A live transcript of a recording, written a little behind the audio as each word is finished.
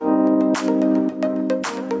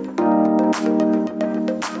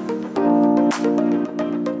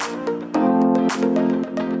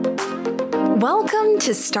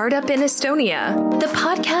to Startup in Estonia, the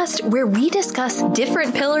podcast where we discuss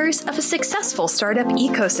different pillars of a successful startup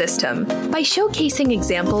ecosystem by showcasing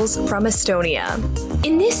examples from Estonia.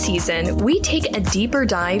 In this season, we take a deeper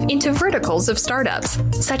dive into verticals of startups,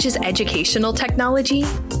 such as educational technology,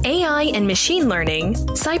 AI and machine learning,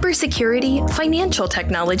 cybersecurity, financial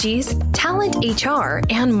technologies, talent HR,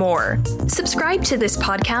 and more. Subscribe to this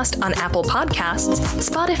podcast on Apple Podcasts,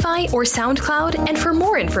 Spotify, or SoundCloud, and for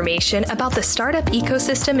more information about the startup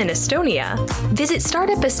ecosystem in Estonia, visit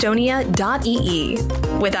startupestonia.ee.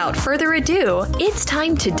 Without further ado, it's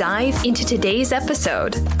time to dive into today's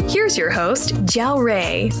episode. Here's your host, Jiao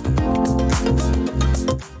Ray.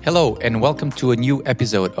 Hello, and welcome to a new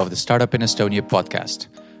episode of the Startup in Estonia podcast.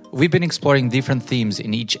 We've been exploring different themes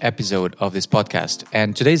in each episode of this podcast,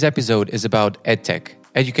 and today's episode is about EdTech,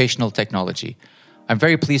 educational technology. I'm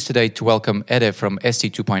very pleased today to welcome Ede from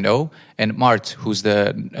ST 2.0 and Mart, who's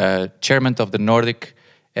the chairman of the Nordic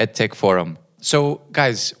EdTech Forum. So,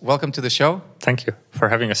 guys, welcome to the show. Thank you for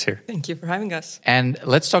having us here. Thank you for having us. And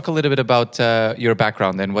let's talk a little bit about your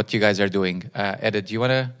background and what you guys are doing. Ede, do you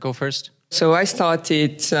want to go first? So I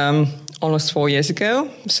started almost 4 years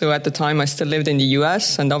ago. So at the time I still lived in the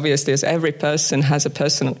US, and obviously as every person has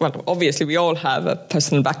obviously we all have a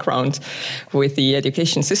personal background with the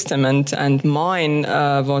education system, and mine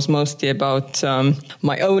was mostly about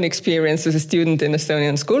my own experience as a student in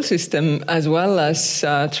Estonian school system, as well as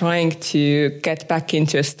trying to get back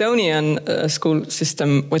into Estonian school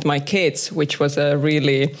system with my kids, which was a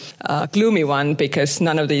really gloomy one because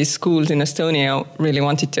none of these schools in Estonia really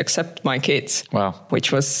wanted to accept my kids. Wow.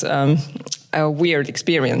 Which was a weird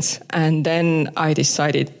experience. And then I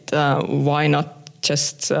decided, why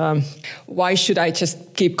should I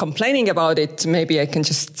just keep complaining about it? Maybe I can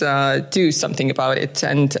just do something about it.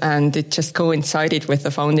 And it just coincided with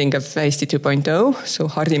the founding of ST 2.0. So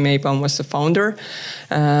Hardi Meibaum was the founder.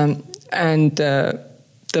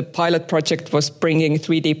 The pilot project was bringing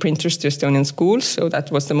 3D printers to Estonian schools. So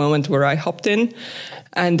that was the moment where I hopped in.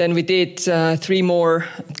 And then we did 3 more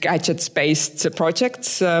gadgets-based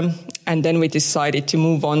projects. And then we decided to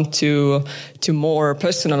move on to more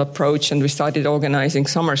personal approach. And we started organizing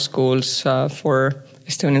summer schools for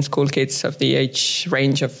Estonian school kids of the age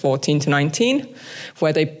range of 14 to 19,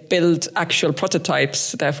 where they build actual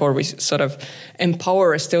prototypes. Therefore, we sort of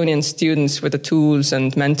empower Estonian students with the tools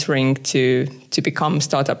and mentoring to become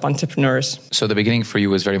startup entrepreneurs. So the beginning for you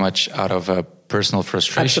was very much out of a personal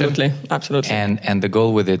frustration. Absolutely. And the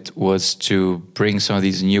goal with it was to bring some of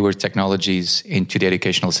these newer technologies into the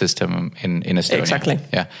educational system in Estonia. Exactly.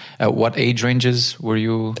 Yeah. What age ranges were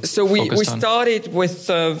you So we started with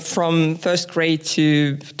from first grade to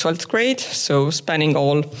 12th grade, so spanning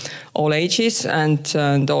all ages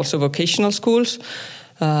and also vocational schools.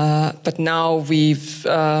 But now we've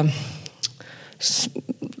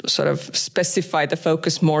sort of specify the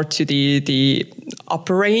focus more to the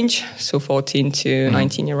upper range, so 14 to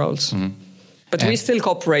 19-year-olds. Mm-hmm. But we still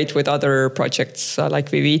cooperate with other projects like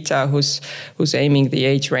Vivita, who's aiming the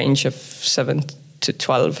age range of 7 to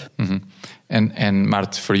 12. Mm-hmm. And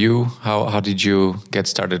Mart, for you, how did you get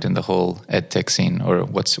started in the whole EdTech scene, or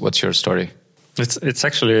what's your story? It's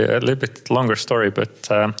actually a little bit longer story, but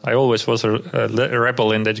I always was a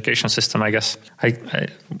rebel in the education system, I guess. I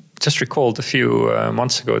just recalled a few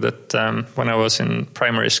months ago that when I was in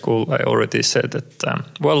primary school, I already said that,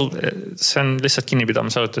 see on lihtsalt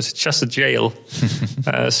kinnipidamisasutus, it's just a jail.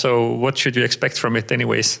 So what should you expect from it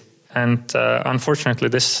anyways? And unfortunately,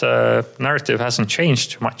 this narrative hasn't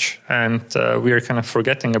changed too much, and we are kind of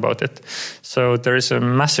forgetting about it. So there is a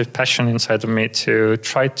massive passion inside of me to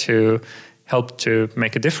try to help to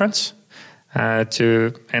make a difference,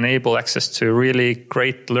 to enable access to really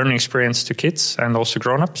great learning experience to kids and also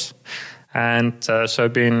grown-ups. And so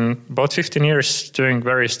I've been about 15 years doing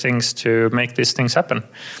various things to make these things happen.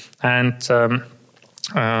 And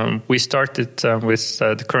we started with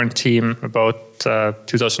the current team about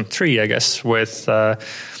 2003, I guess, with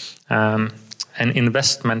an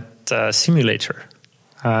investment simulator.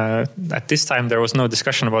 At this time, there was no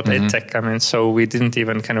discussion about EdTech. I mean, so we didn't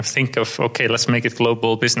even kind of think of, okay, let's make it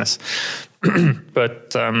global business.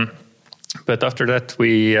 But after that,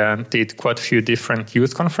 we did quite a few different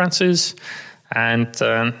youth conferences, and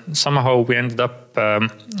somehow we ended up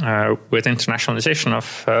with internationalization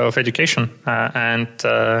of education,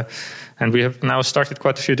 and we have now started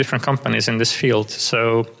quite a few different companies in this field.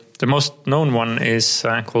 So the most known one is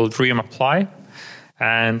called Ream Apply.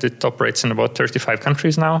 And it operates in about 35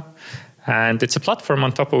 countries now. And it's a platform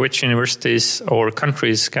on top of which universities or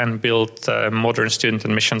countries can build a modern student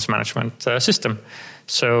admissions management system.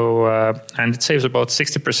 So, and it saves about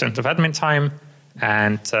 60% of admin time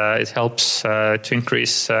And it helps to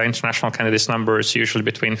increase international candidates numbers, usually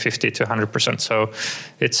between 50 to 100%. So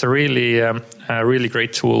it's a really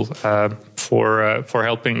great tool for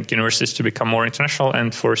helping universities to become more international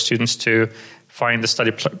and for students to find a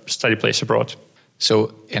study place abroad.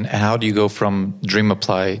 So, and how do you go from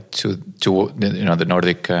DreamApply to the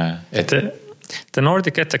Nordic EdTech? The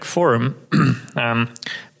Nordic EdTech Forum,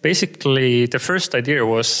 basically the first idea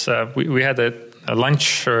was we had a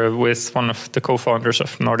lunch with one of the co-founders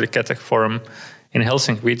of Nordic EdTech Forum in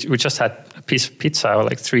Helsinki. We just had a piece of pizza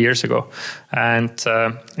like 3 years ago. And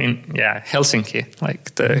Helsinki,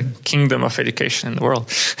 like the kingdom of education in the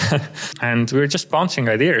world. And we were just bouncing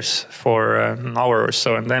ideas for an hour or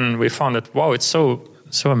so. And then we found that, wow, it's so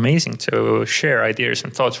amazing to share ideas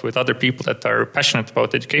and thoughts with other people that are passionate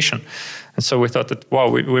about education. And so we thought that, wow,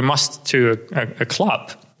 we must do a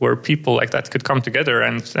club where people like that could come together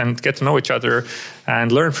and get to know each other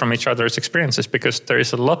and learn from each other's experiences, because there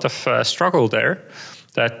is a lot of struggle there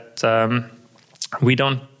that we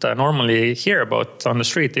don't normally hear about on the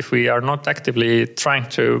street if we are not actively trying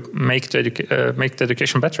to make the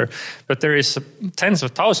education better. But there is tens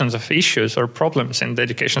of thousands of issues or problems in the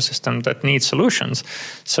education system that need solutions.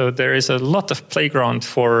 So there is a lot of playground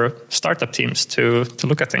for startup teams to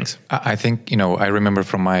look at things. I think, I remember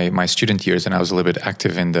from my student years, and I was a little bit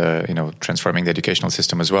active in the, transforming the educational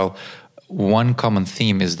system as well. One common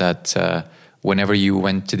theme is that whenever you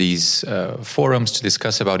went to these forums to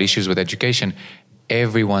discuss about issues with education,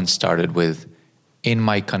 everyone started with, in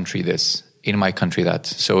my country this, in my country that.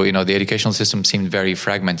 So, the educational system seemed very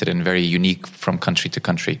fragmented and very unique from country to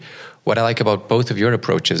country. What I like about both of your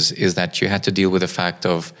approaches is that you had to deal with the fact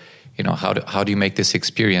of, how do you make this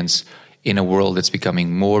experience in a world that's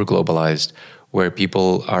becoming more globalized, where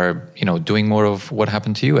people are, doing more of what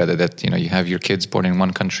happened to you, that, you have your kids born in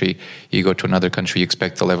one country, you go to another country, you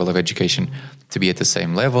expect the level of education to be at the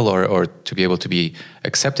same level or to be able to be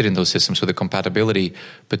accepted in those systems. So the compatibility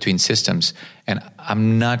between systems. And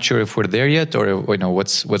I'm not sure if we're there yet or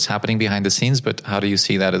what's happening behind the scenes, but how do you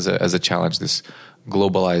see that as a challenge, this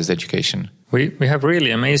globalized education? We have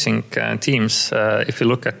really amazing teams if you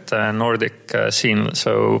look at the Nordic scene.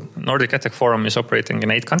 So Nordic EdTech Forum is operating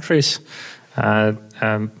in 8 countries.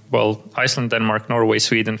 Iceland, Denmark, Norway,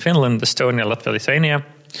 Sweden, Finland, Estonia, Latvia, Lithuania.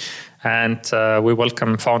 And we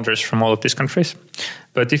welcome founders from all of these countries.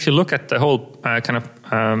 But if you look at the whole kind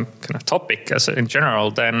of topic as in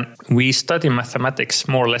general, then we study mathematics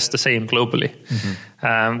more or less the same globally.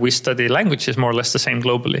 Mm-hmm. We study languages more or less the same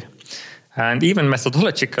globally. And even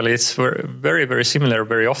methodologically, it's very, very similar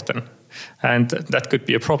very often. And that could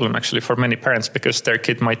be a problem actually for many parents, because their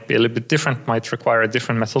kid might be a little bit different, might require a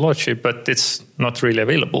different methodology, but it's not really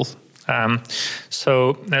available.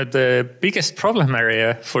 So the biggest problem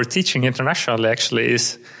area for teaching internationally actually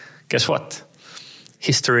is, guess what?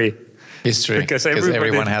 History. Because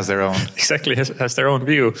everyone has their own. Exactly, has their own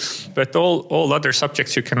view. But all other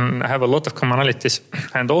subjects, you can have a lot of commonalities.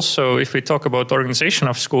 And also, if we talk about organization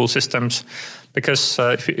of school systems, because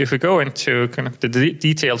if we go into kind of the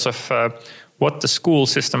details of what the school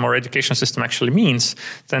system or education system actually means,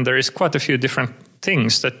 then there is quite a few different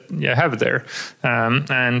things that you have there.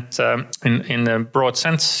 In a broad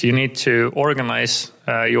sense, you need to organize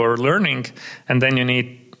your learning, and then you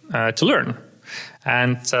need to learn.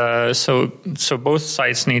 And so both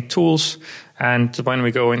sides need tools. And when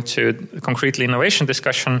we go into concretely innovation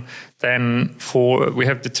discussion, then we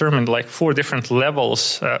have determined like 4 different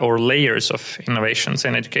levels or layers of innovations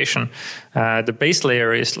in education. The base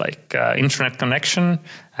layer is like internet connection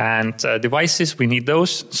and devices. We need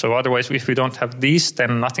those. So otherwise, if we don't have these,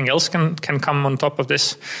 then nothing else can come on top of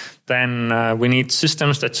this. Then we need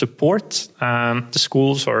systems that support the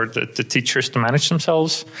schools or the teachers to manage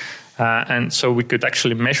themselves. And so we could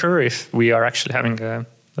actually measure if we are actually having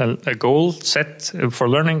a goal set for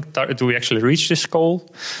learning. Do we actually reach this goal?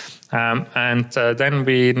 And then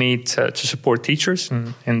we need to support teachers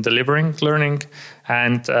in delivering learning.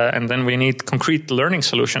 And then we need concrete learning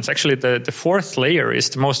solutions. Actually, the 4th layer is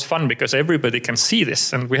the most fun because everybody can see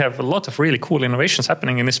this. And we have a lot of really cool innovations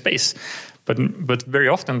happening in this space. But very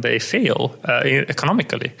often they fail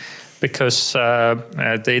economically, because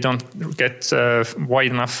they don't get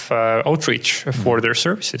wide enough outreach for their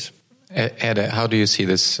services. Ed, how do you see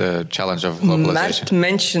this challenge of globalization? Matt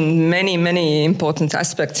mentioned many important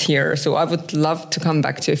aspects here, so I would love to come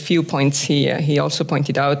back to a few points here. He also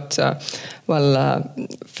pointed out,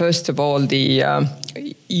 first of all, the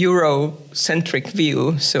Eurocentric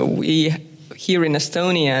view. So we here in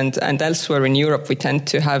Estonia and elsewhere in Europe, we tend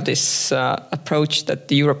to have this approach that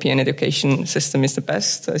the European education system is the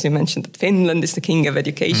best. As you mentioned, that Finland is the king of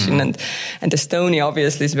education, and Estonia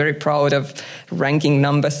obviously is very proud of ranking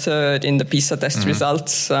number 3rd in the PISA test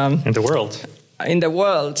results. In the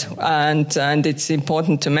world. And it's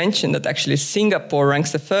important to mention that actually Singapore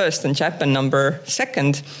ranks the 1st and Japan number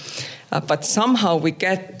 2nd. But somehow we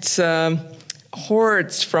get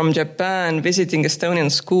hordes from Japan visiting Estonian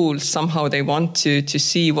schools. Somehow they want to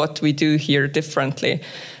see what we do here differently.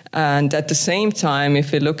 And at the same time,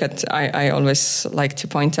 if we look at, I always like to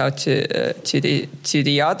point out to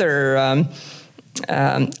the other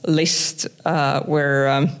list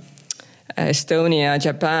where Estonia,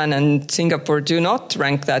 Japan, and Singapore do not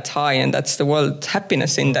rank that high, and that's the World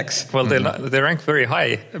Happiness Index. Well, they rank very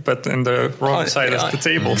high, but in the wrong side of the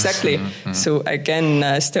table. Exactly. So again,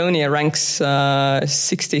 Estonia ranks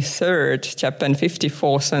 63rd, Japan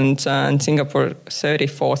 54th, and Singapore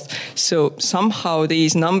 34th. So somehow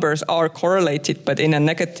these numbers are correlated, but in a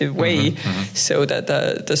negative way. So that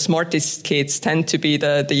the smartest kids tend to be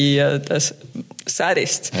the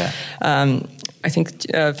saddest. Yeah. I think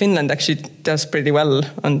Finland actually does pretty well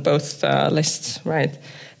on both lists, right?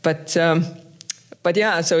 But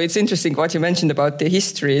yeah, so it's interesting what you mentioned about the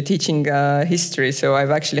history, teaching history. So I've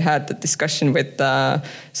actually had the discussion with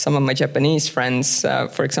some of my Japanese friends,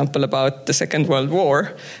 for example, about the Second World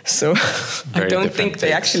War. So I don't think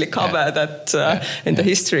they actually cover that in the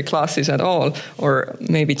history classes at all, or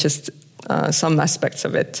maybe just some aspects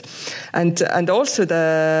of it, and also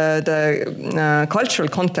the cultural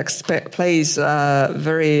context plays a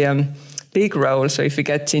very big role. So if we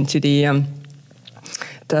get into the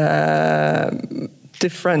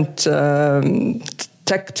different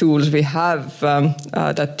tech tools we have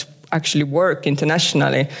that actually work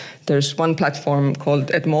internationally, there's one platform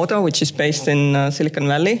called Edmodo, which is based in Silicon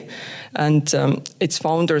Valley, and its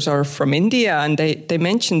founders are from India, and they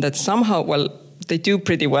mentioned that somehow, well, they do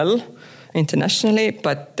pretty well internationally,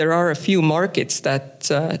 but there are a few markets that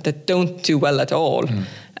don't do well at all.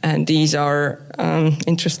 And these are,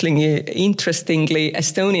 interestingly,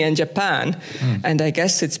 Estonia and Japan. And I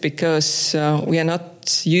guess it's because we are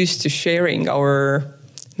not used to sharing our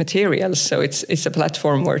materials. So it's a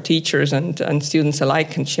platform where teachers and students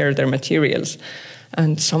alike can share their materials.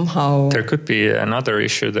 And somehow... There could be another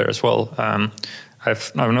issue there as well.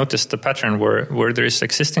 I've noticed the pattern where there is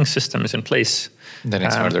existing systems in place. Then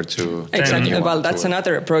it's harder to... Exactly. Well, that's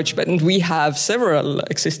another approach. But we have several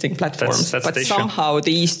existing platforms. That's but somehow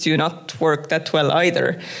these do not work that well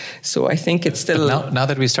either. So I think it's still... Now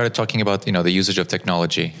that we started talking about, the usage of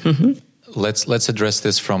technology, let's address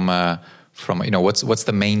this from what's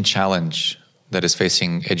the main challenge that is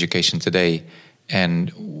facing education today,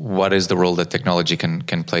 and what is the role that technology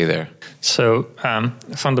can play there? So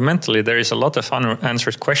fundamentally, there is a lot of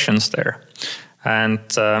unanswered questions there. And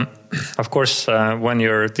of course, when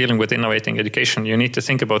you're dealing with innovating education, you need to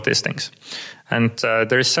think about these things. And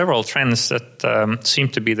there are several trends that seem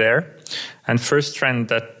to be there. And first trend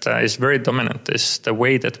that is very dominant is the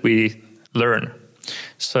way that we learn.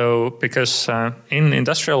 So because in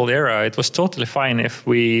industrial era, it was totally fine if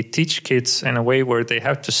we teach kids in a way where they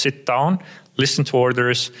have to sit down, listen to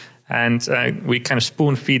orders, and we kind of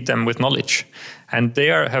spoon feed them with knowledge. And they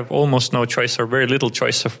have almost no choice or very little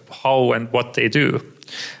choice of how and what they do.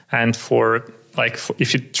 And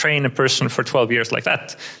if you train a person for 12 years like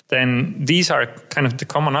that, then these are kind of the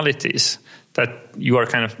commonalities that you are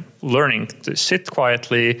kind of learning to sit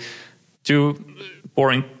quietly, do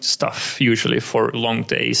boring stuff usually for long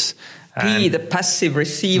days. Be the passive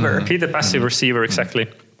receiver. Be the passive receiver, exactly.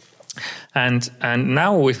 And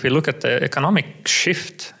now if we look at the economic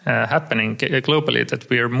shift happening globally, that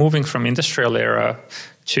we are moving from industrial era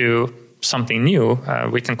to something new,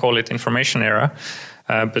 we can call it information era,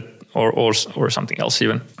 or something else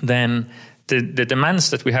even, then the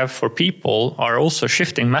demands that we have for people are also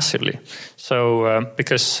shifting massively. So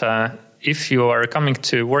because if you are coming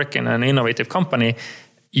to work in an innovative company,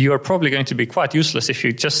 you are probably going to be quite useless if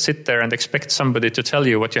you just sit there and expect somebody to tell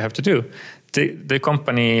you what you have to do. The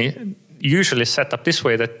company usually set up this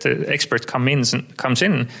way that the expert comes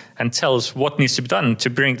in and tells what needs to be done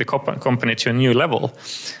to bring the company to a new level.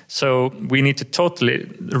 So we need to totally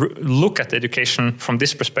look at education from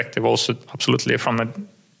this perspective, also absolutely from a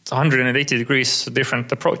 180 degrees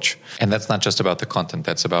different approach. And that's not just about the content,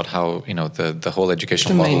 that's about how the whole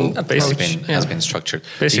educational model has been structured.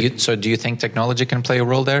 Do you think technology can play a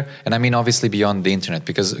role there? And I mean obviously beyond the internet,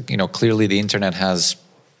 because clearly the internet has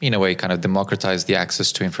in a way kind of democratized the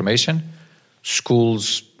access to information.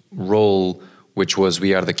 Schools' role, which was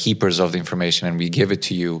we are the keepers of the information and we give it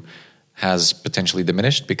to you, has potentially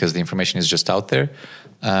diminished because the information is just out there.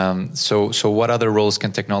 So what other roles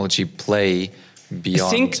can technology play beyond?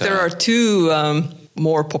 I think there are two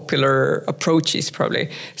more popular approaches probably.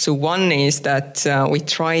 So one is that we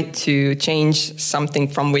try to change something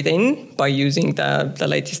from within by using the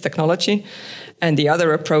latest technology. And the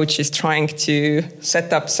other approach is trying to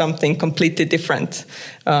set up something completely different.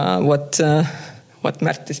 What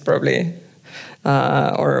Mert is probably,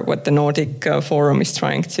 or what the Nordic Forum is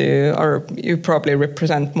trying to, or you probably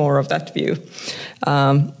represent more of that view.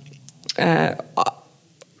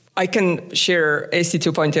 I can share AC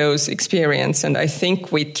 2.0's experience, and I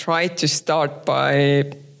think we try to start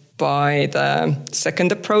by the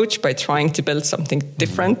second approach, by trying to build something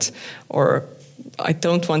different, or I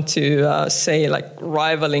don't want to say like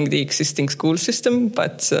rivaling the existing school system,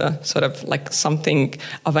 but sort of like something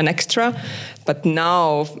of an extra. But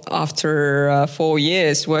now, after 4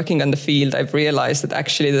 years working on the field, I've realized that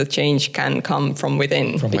actually the change can come from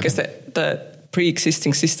within, because the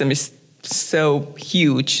pre-existing system is so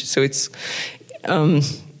huge. So it's,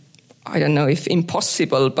 I don't know if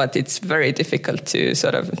impossible, but it's very difficult to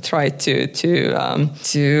sort of try to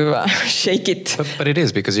shake it. But it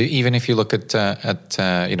is, because even if you look at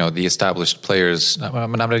the established players,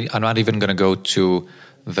 I'm not even going to go to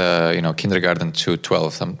the kindergarten to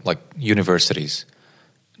 12th, like universities.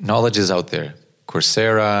 Knowledge is out there.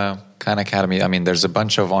 Coursera, Khan Academy. I mean, there's a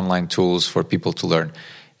bunch of online tools for people to learn,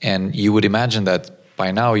 and you would imagine that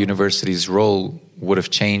by now universities' role would have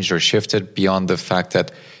changed or shifted beyond the fact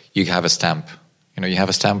that you have a stamp. You have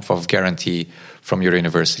a stamp of guarantee from your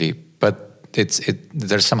university, but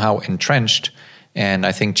they're somehow entrenched, and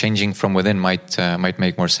I think changing from within might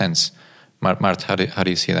make more sense. Mart, how do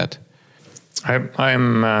you see that?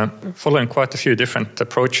 I'm following quite a few different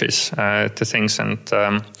approaches to things, and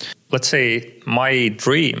let's say my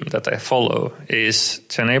dream that I follow is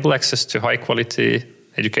to enable access to high quality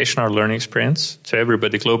educational learning experience to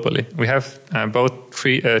everybody globally. We have about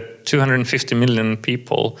 250 million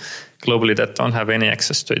people globally that don't have any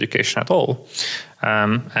access to education at all.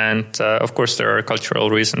 Of course, there are cultural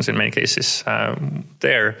reasons in many cases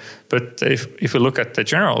there. But if we look at the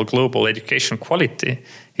general global education quality,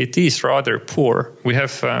 it is rather poor. We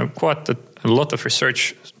have quite a lot of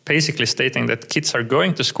research basically stating that kids are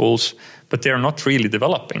going to schools, but they are not really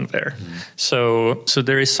developing there. So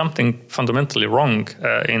there is something fundamentally wrong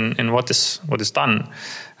in what is done,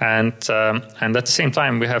 and at the same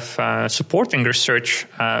time we have supporting research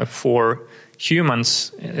for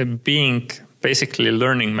humans being basically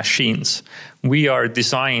learning machines. We are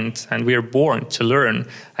designed and we are born to learn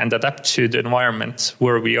and adapt to the environment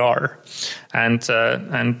where we are, and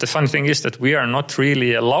the funny thing is that we are not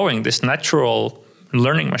really allowing this natural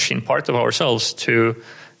learning machine part of ourselves to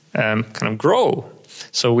kind of grow.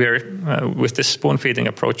 So we are, with this spoon-feeding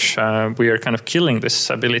approach, we are kind of killing this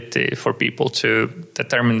ability for people to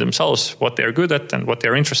determine themselves what they are good at and what they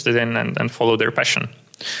are interested in, and follow their passion,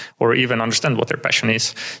 or even understand what their passion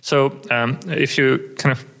is. So if you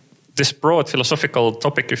kind of, this broad philosophical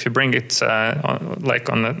topic, if you bring it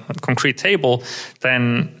on a concrete table,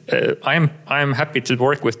 then I'm happy to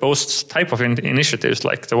work with both type of initiatives,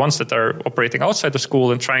 like the ones that are operating outside the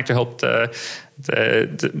school and trying to help the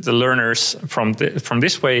learners from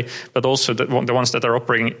this way, but also the ones that are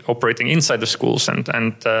operating inside the schools,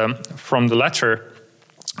 and from the latter.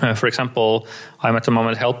 For example, I'm at the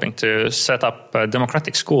moment helping to set up a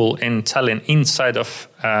democratic school in Tallinn inside of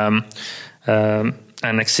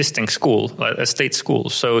an existing school, a state school.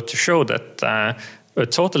 So to show that a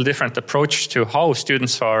total different approach to how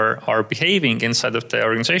students are behaving inside of the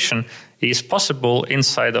organization is possible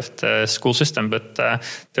inside of the school system. But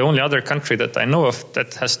the only other country that I know of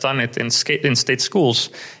that has done it in state schools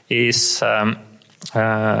is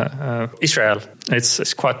Israel.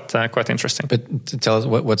 It's quite interesting. But tell us,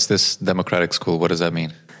 what's this democratic school? What does that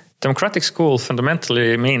mean? Democratic school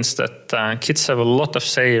fundamentally means that kids have a lot of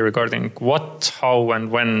say regarding what, how,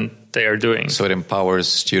 and when they are doing. So it empowers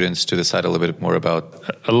students to decide a little bit more about...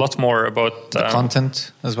 A lot more about... the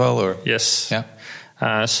content as well, or... Yes.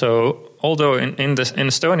 Yeah. So although in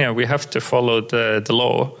Estonia we have to follow the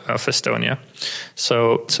law of Estonia,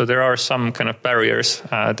 so there are some kind of barriers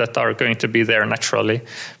that are going to be there naturally,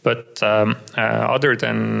 but other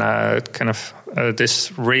than kind of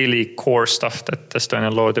this really core stuff that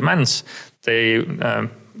Estonian law demands, they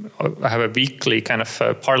have a weekly kind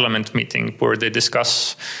of parliament meeting where they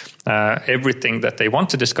discuss everything that they want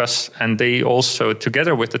to discuss, and they also,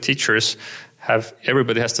 together with the teachers,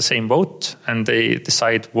 everybody has the same vote, and they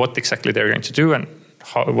decide what exactly they're going to do and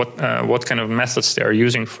what kind of methods they are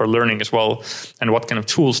using for learning as well, and what kind of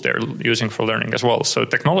tools they're using for learning as well. So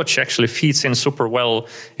technology actually feeds in super well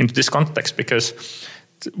into this context, because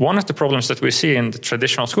one of the problems that we see in the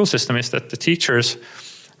traditional school system is that the teachers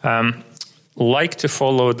like to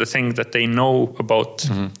follow the thing that they know about.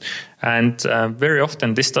 And very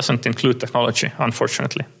often this doesn't include technology,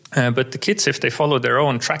 unfortunately. But the kids, if they follow their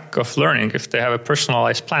own track of learning, if they have a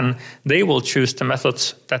personalized plan, they will choose the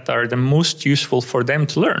methods that are the most useful for them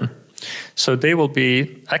to learn. So they will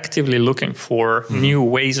be actively looking for new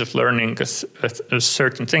ways of learning a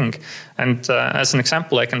certain thing. And as an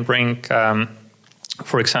example, I can bring,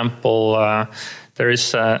 for example, there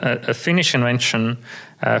is a Finnish invention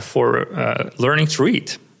for learning to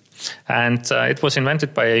read. And it was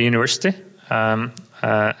invented by a university.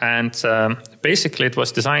 Basically, it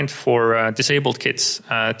was designed for disabled kids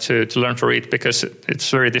to learn to read, because it's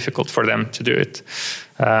very difficult for them to do it.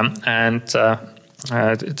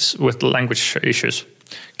 It's with language issues,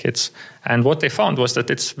 kids. And what they found was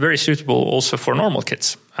that it's very suitable also for normal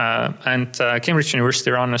kids. Cambridge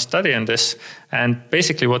University ran a study on this. And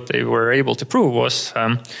basically what they were able to prove was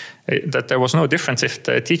that there was no difference if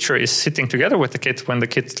the teacher is sitting together with the kid when the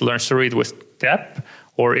kid learns to read with the app,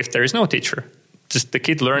 or if there is no teacher. Just the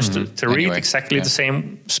kid learns to read exactly the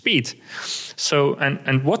same speed. So,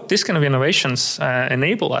 and what this kind of innovations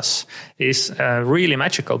enable us is really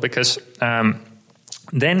magical, because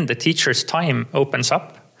then the teacher's time opens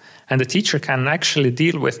up, and the teacher can actually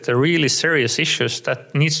deal with the really serious issues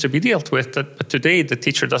that needs to be dealt with. But today, the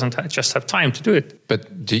teacher doesn't just have time to do it.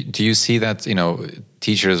 But do you see that,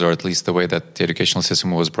 teachers, or at least the way that the educational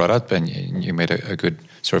system was brought up, and you made a good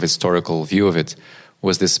sort of historical view of it,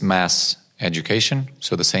 was this mass education?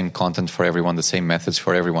 So the same content for everyone, the same methods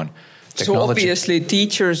for everyone. So obviously,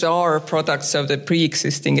 teachers are products of the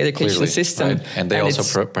pre-existing education system, right? And they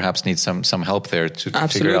also perhaps need some help there to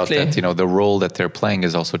figure out that the role that they're playing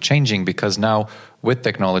is also changing, because now with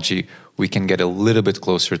technology we can get a little bit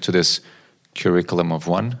closer to this curriculum of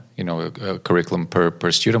one, a curriculum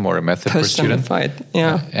per student, or a method per student.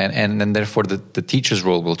 Yeah. And therefore the teacher's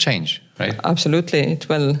role will change, right? Absolutely, it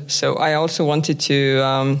will. So I also wanted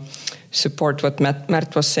to support what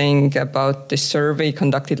Mert was saying about the survey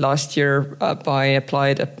conducted last year by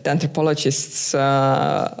applied anthropologists.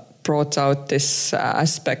 Brought out this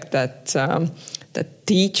aspect that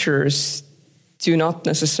teachers do not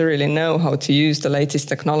necessarily know how to use the latest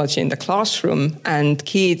technology in the classroom, and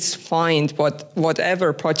kids find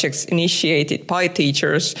whatever projects initiated by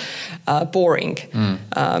teachers boring,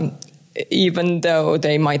 even though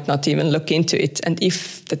they might not even look into it. And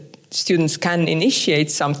if the students can initiate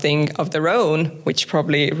something of their own, which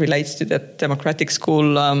probably relates to the democratic school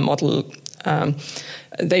model,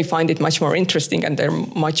 they find it much more interesting, and they're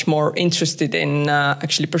much more interested in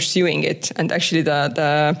actually pursuing it. And actually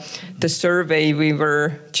the survey we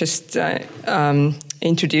were just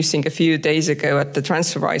introducing a few days ago at the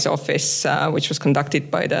TransferWise office, which was conducted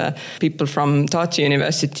by the people from Tartu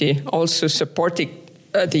University, also supporting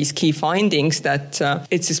these key findings, that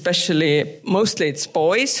mostly it's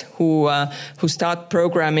boys who start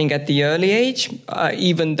programming at the early age,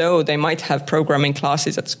 even though they might have programming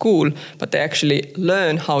classes at school, but they actually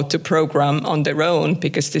learn how to program on their own,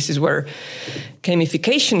 because this is where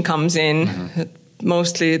gamification comes in.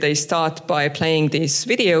 Mostly they start by playing these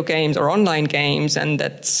video games or online games, and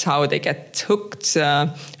that's how they get hooked,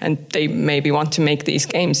 and they maybe want to make these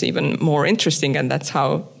games even more interesting, and that's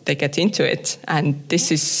how they get into it. And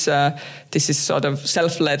this is sort of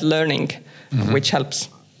self-led learning, which helps.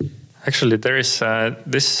 Actually, there is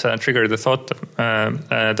this triggered the thought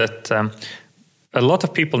that a lot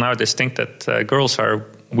of people nowadays think that girls are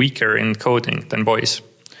weaker in coding than boys.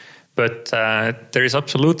 But there is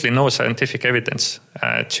absolutely no scientific evidence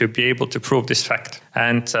to be able to prove this fact.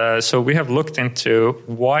 And so we have looked into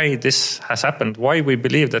why this has happened, why we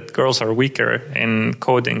believe that girls are weaker in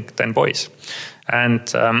coding than boys. And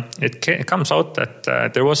it comes out that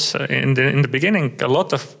there was, in the beginning, a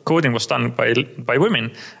lot of coding was done by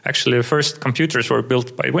women. Actually, the first computers were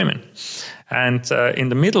built by women. And in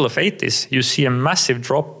the middle of 80s, you see a massive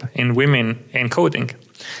drop in women in coding.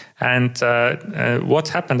 And what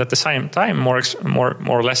happened at the same time, more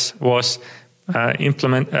or less, was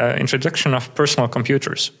introduction of personal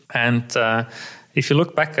computers. And if you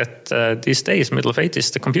look back at these days, middle of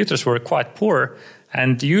 80s, the computers were quite poor.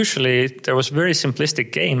 And usually there was very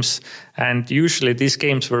simplistic games, and usually these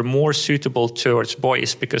games were more suitable towards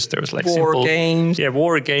boys, because there was like war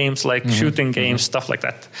games, like shooting games, stuff like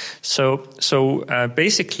that. So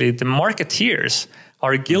basically the marketeers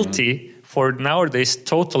are guilty for nowadays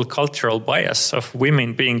total cultural bias of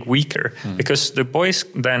women being weaker, because the boys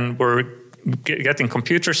then were getting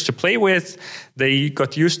computers to play with. They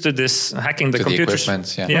got used to this hacking the computers. The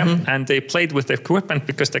equipment, and they played with the equipment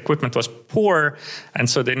because the equipment was poor, and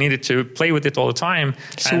so they needed to play with it all the time.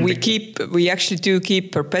 So we actually do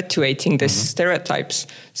keep perpetuating these stereotypes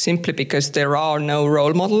simply because there are no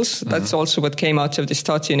role models. That's also what came out of the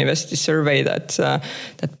Start University survey,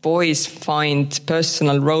 that boys find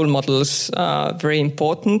personal role models very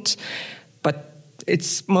important, but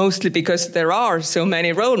it's mostly because there are so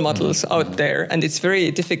many role models out there, and it's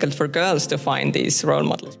very difficult for girls to find these role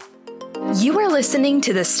models. You are listening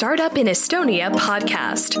to the Startup in Estonia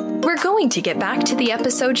podcast. We're going to get back to the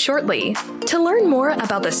episode shortly. To learn more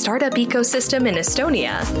about the startup ecosystem in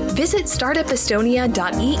Estonia, visit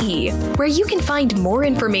startupestonia.ee, where you can find more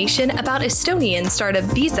information about Estonian startup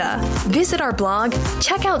visa, visit our blog,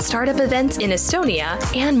 check out startup events in Estonia,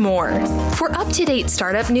 and more. For up-to-date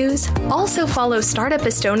startup news, also follow Startup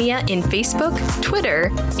Estonia in Facebook,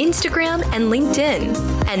 Twitter, Instagram, and LinkedIn.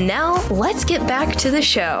 And now, let's get back to the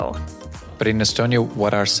show. But in Estonia,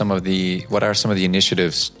 what are some of the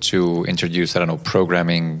initiatives to introduce,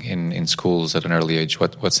 programming in schools at an early age?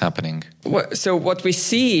 What's happening? So what we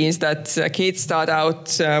see is that kids start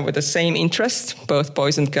out with the same interest, both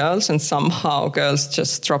boys and girls, and somehow girls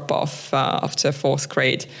just drop off after fourth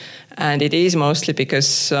grade. And it is mostly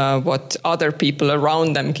because what other people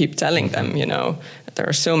around them keep telling them, There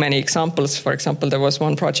are so many examples. For example, there was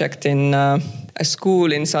one project in a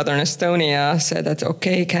school in southern Estonia said that,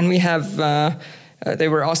 okay, can we have... they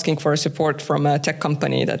were asking for support from a tech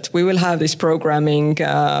company that we will have this programming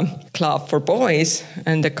club for boys.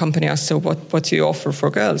 And the company asked, so what do you offer for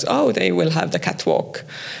girls? Oh, they will have the catwalk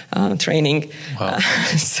training. Wow.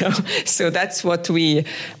 So that's what we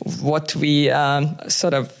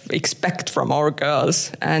sort of expect from our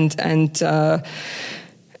girls.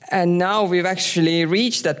 And now we've actually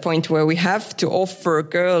reached that point where we have to offer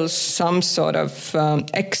girls some sort of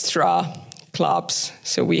extra clubs.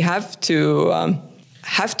 So we have to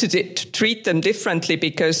treat them differently,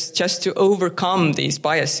 because just to overcome these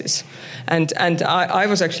biases. And I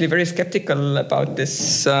was actually very skeptical about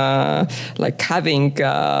this, having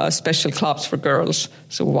special clubs for girls.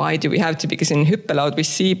 So why do we have to? Because in Hyppelaud we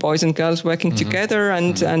see boys and girls working together,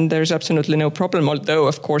 and there's absolutely no problem. Although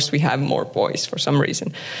of course we have more boys for some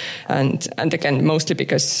reason, and again mostly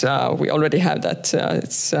because we already have that.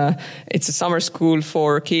 It's a summer school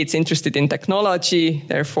for kids interested in technology.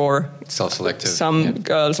 Therefore, self-selective. Some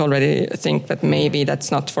girls already think that maybe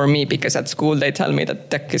that's not for me, because at school they tell me that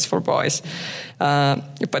tech is for boys.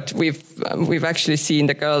 But we've actually seen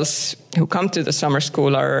the girls who come to the summer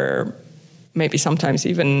school are maybe sometimes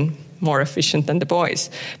even more efficient than the boys.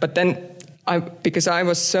 But then, because I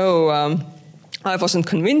was so... I wasn't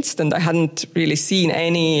convinced, and I hadn't really seen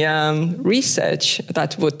any research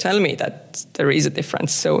that would tell me that there is a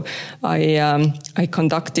difference. So I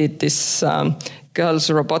conducted this girls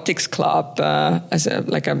robotics club as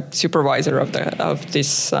a supervisor of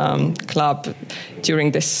this club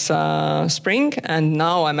during this spring, and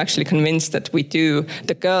now I'm actually convinced that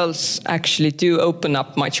the girls actually do open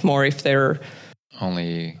up much more if they're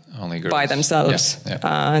only girls by themselves,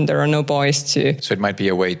 and there are no boys to. So it might be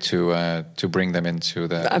a way to bring them into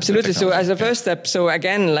the absolutely. So as a first step, so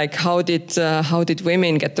again, how did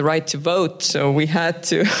women get the right to vote? So we had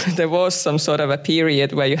to. There was some sort of a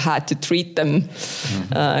period where you had to treat them,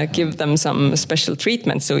 give them some special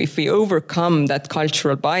treatment. So if we overcome that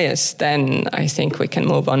cultural bias, then I think we can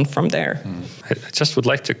move on from there. I just would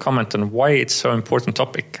like to comment on why it's so important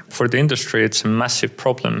topic. For the industry, it's a massive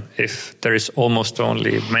problem if there is almost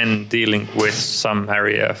only men dealing with some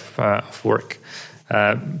area of work.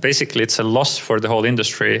 Basically, it's a loss for the whole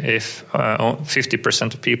industry if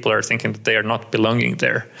 50% of people are thinking that they are not belonging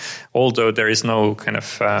there, although there is no kind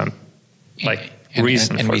of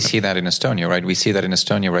reason. And for we them. see that in Estonia, right? We see that in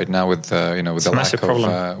Estonia right now with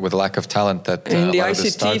the lack of talent that in the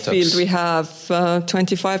ICT field we have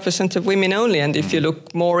 25% of women only, and if you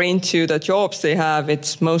look more into the jobs they have,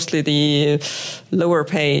 it's mostly the lower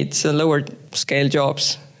paid, lower scale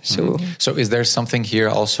jobs. So is there something here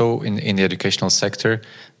also in the educational sector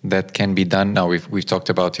that can be done? Now we've talked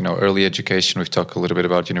about early education, we've talked a little bit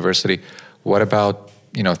about university. What about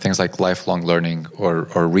things like lifelong learning or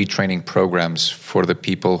retraining programs for the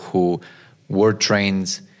people who were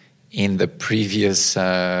trained in the previous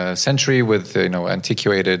century with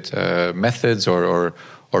antiquated methods or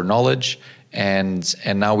knowledge, and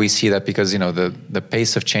now we see that because the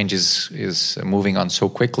pace of change is moving on so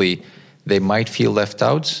quickly, they might feel left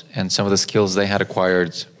out, and some of the skills they had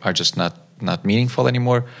acquired are just not meaningful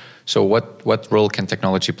anymore. So what role can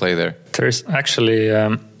technology play there? There's actually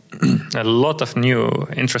a lot of new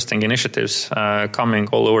interesting initiatives coming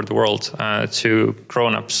all over the world to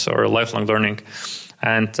grown-ups or lifelong learning.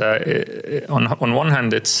 And on one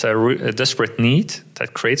hand, it's a desperate need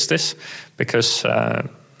that creates this, because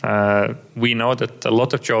we know that a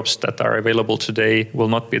lot of jobs that are available today will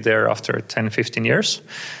not be there after 10, 15 years.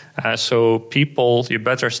 So people, you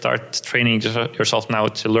better start training yourself now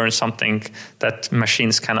to learn something that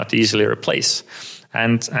machines cannot easily replace.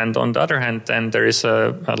 And on the other hand, then there is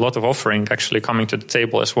a lot of offering actually coming to the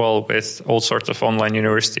table as well, with all sorts of online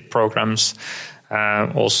university programs,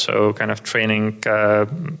 also kind of training,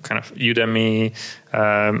 kind of Udemy,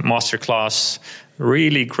 masterclass,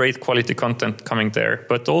 really great quality content coming there.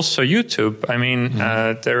 But also YouTube. I mean,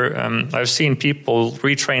 I've seen people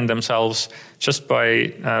retrain themselves just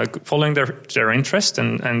by following their interest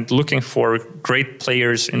and looking for great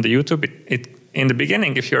players in the YouTube. In the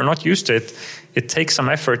beginning, if you're not used to it, it takes some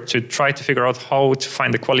effort to try to figure out how to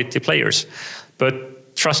find the quality players.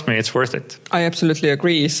 But trust me, it's worth it. I absolutely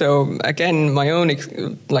agree. So again, my own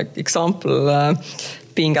example,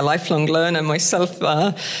 being a lifelong learner myself,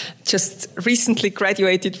 just recently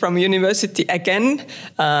graduated from university again,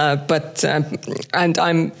 and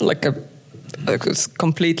I'm like a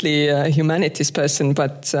completely humanities person,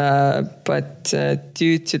 but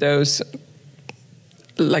due to those,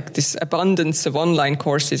 like this abundance of online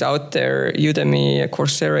courses out there, Udemy,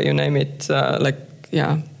 Coursera, you name it,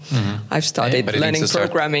 I've started learning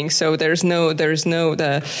programming. So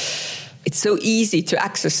it's so easy to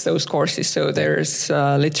access those courses. So there's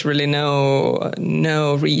literally no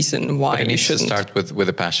reason why you shouldn't. It needs to start with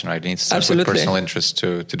a passion, right? It needs to start with personal interest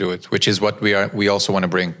to do it, which is what we also want to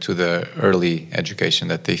bring to the early education,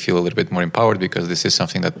 that they feel a little bit more empowered, because this is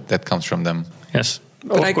something that comes from them. Yes.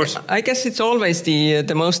 But I guess it's always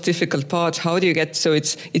the most difficult part. How do you get, so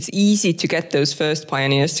it's easy to get those first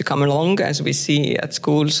pioneers to come along, as we see at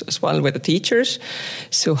schools as well with the teachers.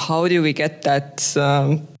 So how do we get that,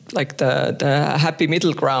 the happy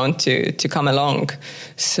middle ground to come along?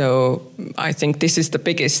 So I think this is the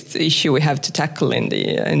biggest issue we have to tackle in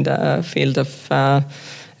the field of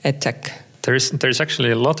edtech. There's actually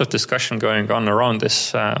a lot of discussion going on around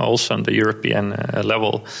this also on the European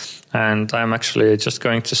level. And I'm actually just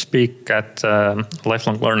going to speak at a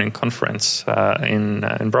lifelong learning conference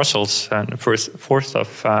in Brussels on the 4th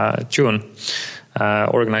of June,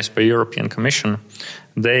 organized by European Commission.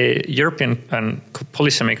 The European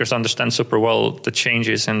policymakers understand super well the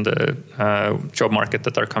changes in the job market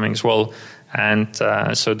that are coming as well. And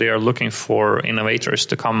so they are looking for innovators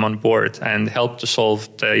to come on board and help to solve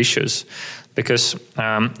the issues. Because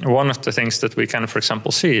one of the things that we can, for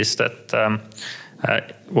example, see is that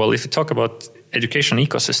if you talk about education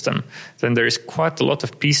ecosystem, then there is quite a lot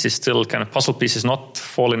of pieces still, kind of puzzle pieces, not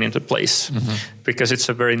falling into place, because it's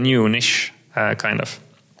a very new niche, kind of.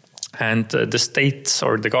 And the states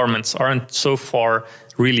or the governments aren't so far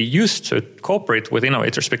really used to cooperate with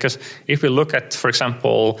innovators. Because if we look at, for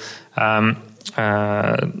example,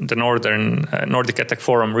 the Nordic EdTech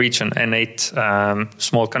Forum region, N8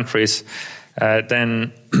 small countries,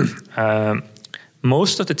 then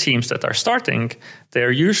most of the teams that are starting,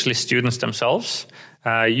 they're usually students themselves,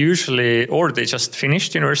 or they just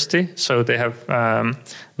finished university, so they have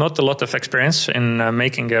not a lot of experience in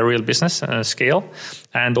making a real business scale,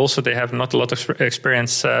 and also they have not a lot of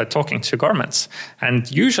experience talking to governments. And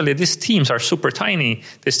usually these teams are super tiny.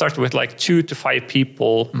 They start with like 2 to 5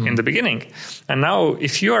 people in the beginning. And now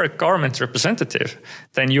if you are a government representative,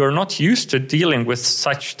 then you're not used to dealing with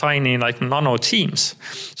such tiny, like nano teams.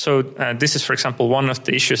 So this is, for example, one of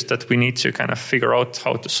the issues that we need to kind of figure out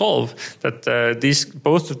how to solve, that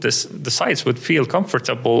both of the sides would feel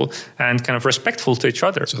comfortable and kind of respectful to each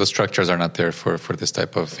other. So the structures are not there for this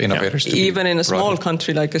type of innovators. Yeah. Even in a small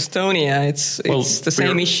country like Estonia, it's the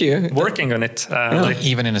same issue. Working on it.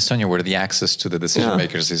 Even in Estonia, where the access to the decision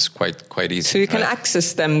makers is quite easy. So you can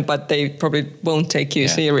access them, but they probably won't take you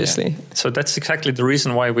seriously. Yeah. So that's exactly the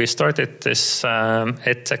reason why we started this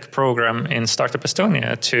EdTech program in Startup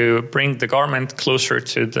Estonia, to bring the government closer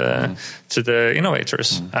to the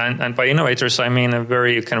innovators. And by innovators, I mean a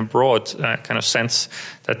very kind of broad kind of sense,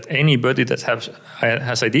 that anybody that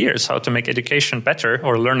has ideas how to make education better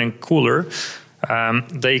or learning cooler,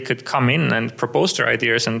 they could come in and propose their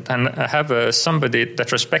ideas and have somebody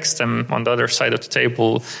that respects them on the other side of the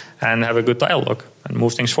table and have a good dialogue and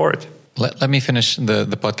move things forward. Let me finish the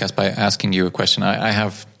podcast by asking you a question. I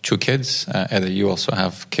have 2 kids. Eda, you also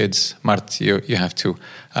have kids. Mart, you have 2.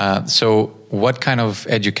 So what kind of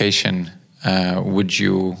education would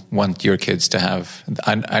you want your kids to have?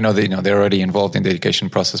 I know that they're already involved in the education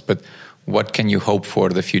process, but what can you hope for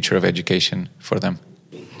the future of education for them?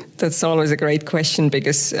 That's always a great question,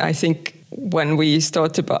 because I think when we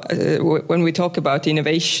talk about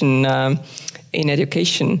innovation in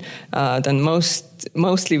education, then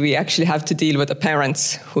mostly we actually have to deal with the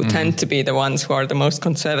parents who tend to be the ones who are the most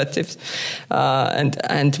conservative,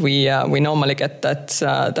 and we normally get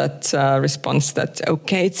that response that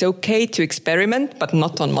it's okay to experiment, but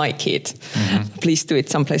not on my kid. Please do it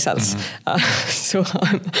someplace else. So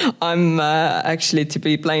I'm actually to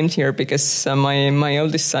be blamed here, because my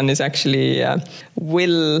oldest son is actually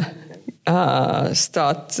will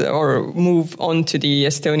start or move on to the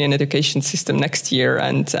Estonian education system next year,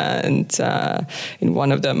 and in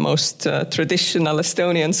one of the most traditional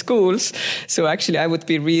Estonian schools. So actually, I would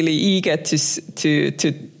be really eager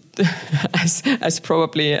to as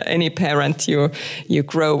probably any parent, you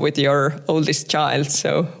grow with your oldest child.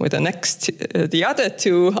 So with the other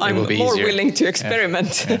two, I'm more easier. willing to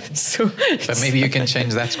experiment. Yeah. But maybe you can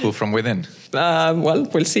change that school from within. Well,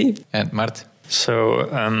 we'll see. And Mart?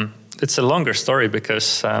 So it's a longer story,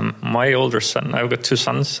 because my older son, I've got two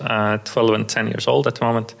sons, 12 and 10 years old at the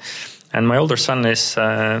moment. And my older son is,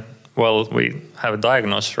 we have a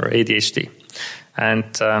diagnosis for ADHD. And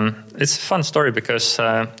it's a fun story, because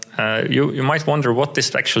you might wonder what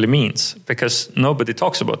this actually means, because nobody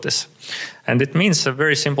talks about this. And it means a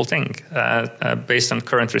very simple thing, based on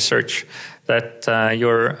current research, that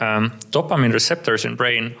your dopamine receptors in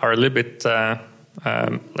brain are a little bit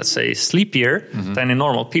let's say, sleepier than in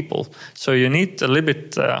normal people. So you need a little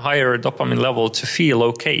bit higher dopamine level to feel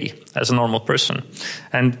okay as a normal person.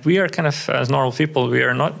 And we are kind of, as normal people, we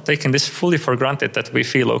are not taking this fully for granted that we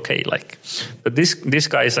feel okay. But these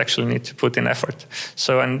guys actually need to put in effort.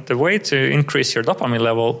 So, and the way to increase your dopamine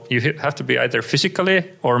level, you have to be either physically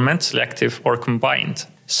or mentally active or combined.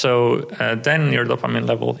 So then your dopamine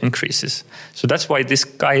level increases. So that's why these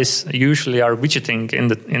guys usually are widgeting in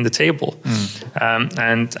the table.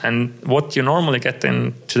 And what you normally get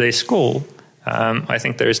in today's school, I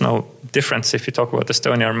think there is no difference if you talk about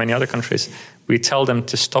Estonia or many other countries. We tell them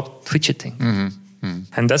to stop fidgeting.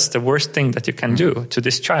 And that's the worst thing that you can do to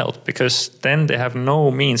this child, because then they have no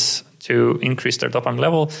means to increase their dopamine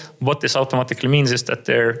level. What this automatically means is that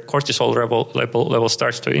their cortisol level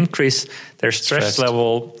starts to increase, their stress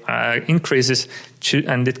level increases,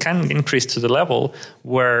 and it can increase to the level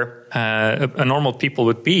where a normal people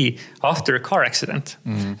would be after a car accident.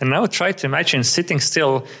 And now try to imagine sitting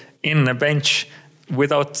still in a bench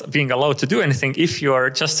without being allowed to do anything if you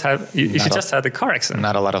just had a car accident.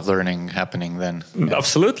 Not a lot of learning happening then. Yeah.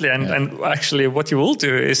 Absolutely. And actually what you will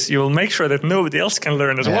do is you will make sure that nobody else can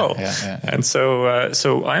learn as well. And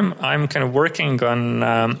so I'm kind of working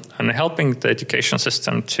on helping the education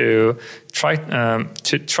system to try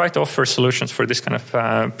to offer solutions for this kind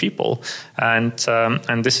of people.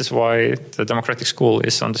 And this is why the democratic school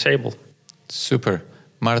is on the table. Super.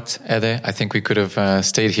 Mart, Ede, I think we could have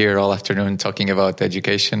stayed here all afternoon talking about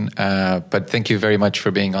education, but thank you very much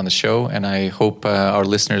for being on the show, and I hope our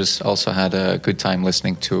listeners also had a good time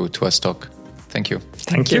listening to us talk. Thank you.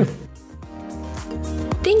 Thank you.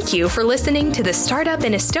 Thank you for listening to the Startup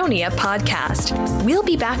in Estonia podcast. We'll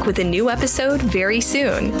be back with a new episode very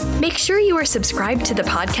soon. Make sure you are subscribed to the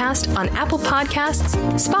podcast on Apple Podcasts,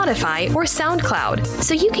 Spotify, or SoundCloud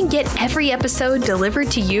so you can get every episode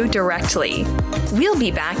delivered to you directly. We'll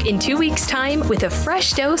be back in 2 weeks' time with a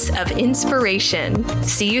fresh dose of inspiration.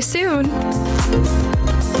 See you soon.